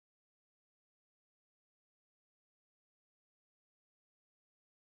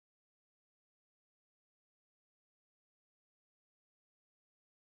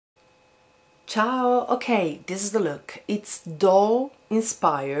Ciao! Okay, this is the look. It's doll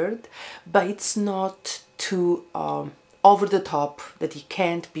inspired, but it's not too over the top that it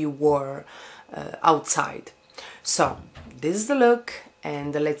can't be worn outside. So, this is the look,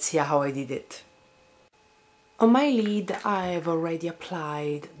 and let's see how I did it. On my lid, I've already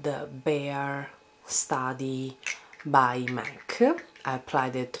applied the Bare Study by MAC. I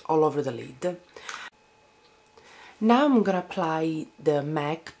applied it all over the lid. Now I'm gonna apply the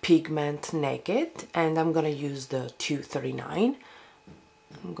MAC Pigment Naked, and I'm gonna use the 239.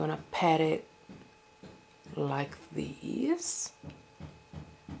 I'm gonna pat it like this.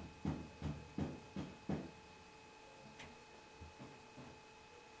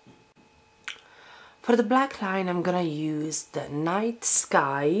 For the black line, I'm gonna use the Night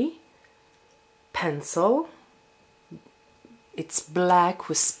Sky pencil. It's black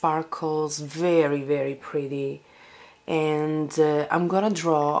with sparkles, very pretty. And I'm gonna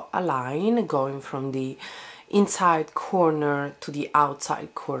draw a line going from the inside corner to the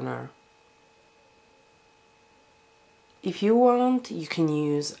outside corner. If you want, you can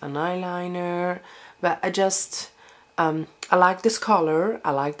use an eyeliner, but I like this color,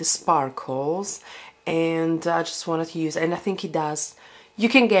 I like the sparkles, and I just wanted to use, and I think it does, you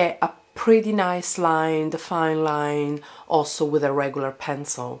can get a pretty nice line, the fine line, also with a regular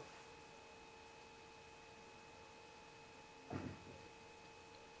pencil.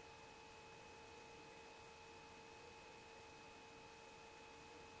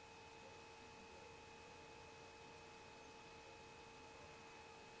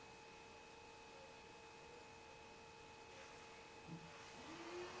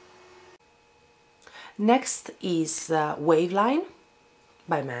 Next is Waveline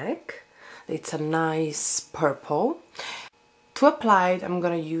by MAC. It's a nice purple. To apply it, I'm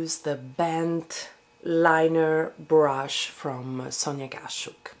gonna use the bent liner brush from Sonia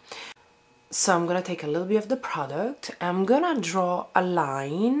Kashuk. So I'm gonna take a little bit of the product. I'm gonna draw a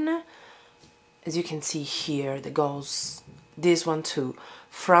line, as you can see here, that goes, this one too,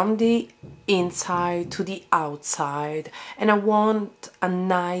 from the inside to the outside, and I want a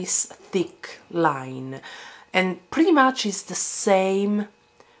nice thick line, and pretty much is the same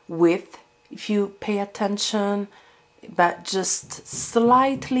width if you pay attention, but just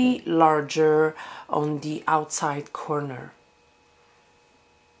slightly larger on the outside corner.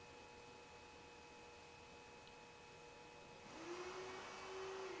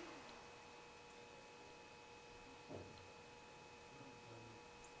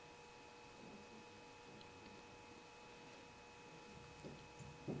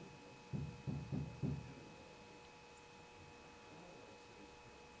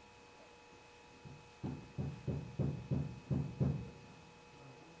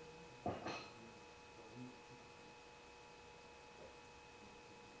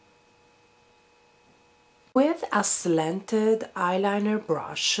 With a slanted eyeliner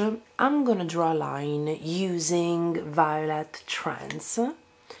brush, I'm gonna draw a line using Violet Trance,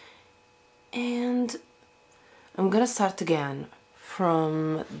 and I'm gonna start again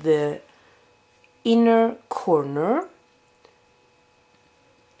from the inner corner,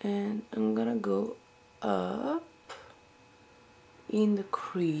 and I'm gonna go up in the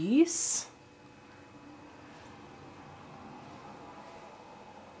crease.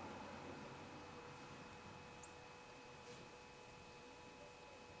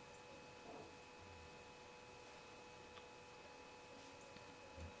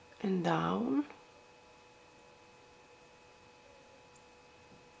 And down.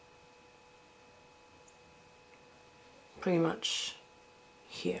 Pretty much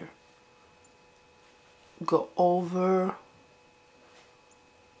here. Go over.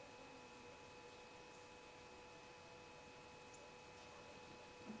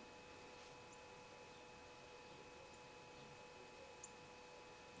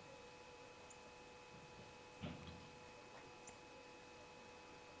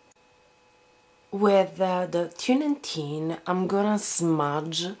 With the Tunentine, I'm gonna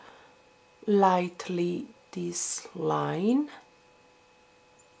smudge lightly this line.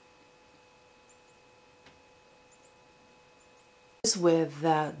 With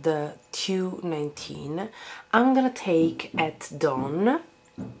the 219, I'm gonna take at dawn.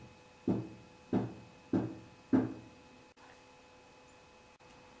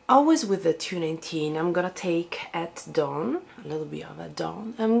 Always with the 219, I'm gonna take at dawn, a little bit of at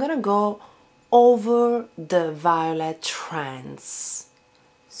dawn. I'm gonna go over the Violet Trance.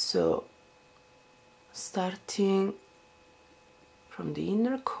 So, starting from the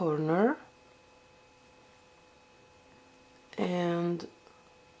inner corner and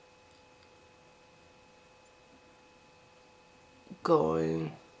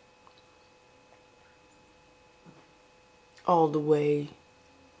going all the way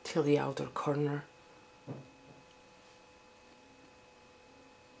till the outer corner.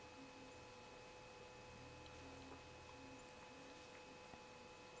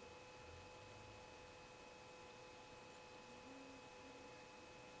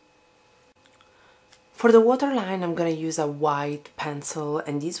 For the waterline, I'm going to use a white pencil,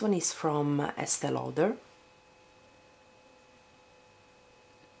 and this one is from Estée Lauder.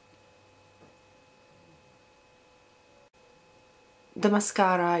 The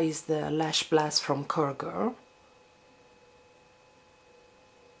mascara is the Lash Blast from CoverGirl.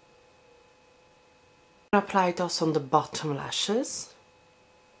 Apply it also on the bottom lashes.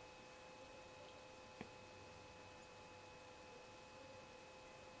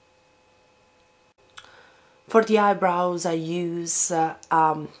 For the eyebrows, I use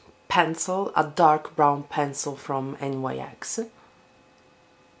pencil, a dark brown pencil from NYX.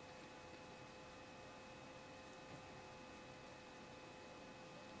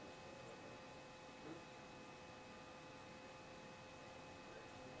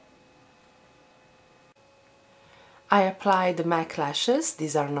 I apply the MAC lashes,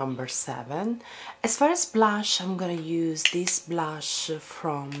 these are number 7. As far as blush, I'm gonna use this blush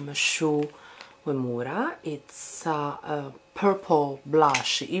from Shu Uemura. It's a purple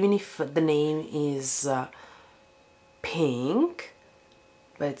blush, even if the name is pink,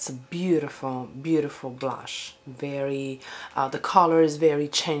 but it's a beautiful, beautiful blush. Very, the color is very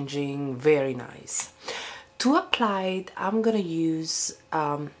changing, very nice. To apply it, I'm gonna use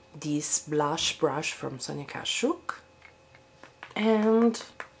this blush brush from Sonia Kashuk, and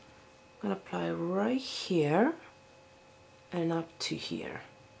I'm gonna apply right here and up to here.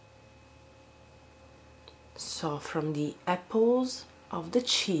 So from the apples of the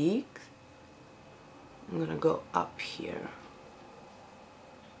cheek, I'm gonna go up here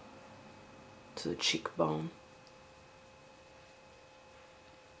to the cheekbone.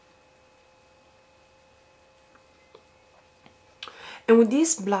 And with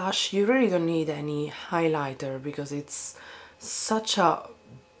this blush, you really don't need any highlighter because it's such a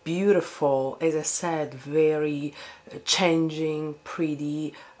beautiful, as I said, very changing,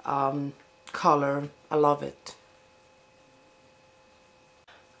 pretty color. I love it.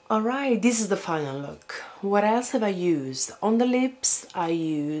 Alright, this is the final look. What else have I used? On the lips, I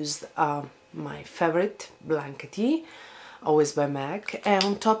used my favorite Blankety, always by MAC, and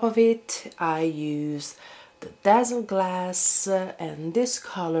on top of it, I used the Dazzle Glass, and this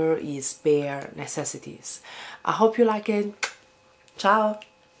color is Bare Necessities. I hope you like it. Ciao!